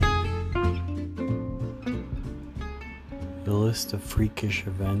The list of freakish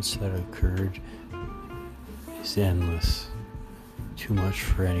events that occurred is endless. Too much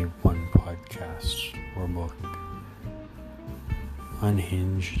for any one podcast or book.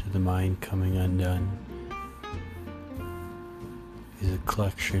 Unhinged, The Mind Coming Undone is a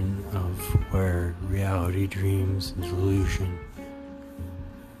collection of where reality, dreams, and delusion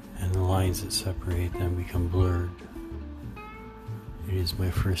and the lines that separate them become blurred. It is my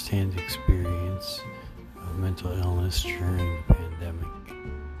first-hand experience of mental illness during the pandemic.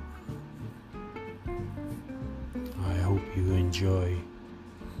 I hope you enjoy.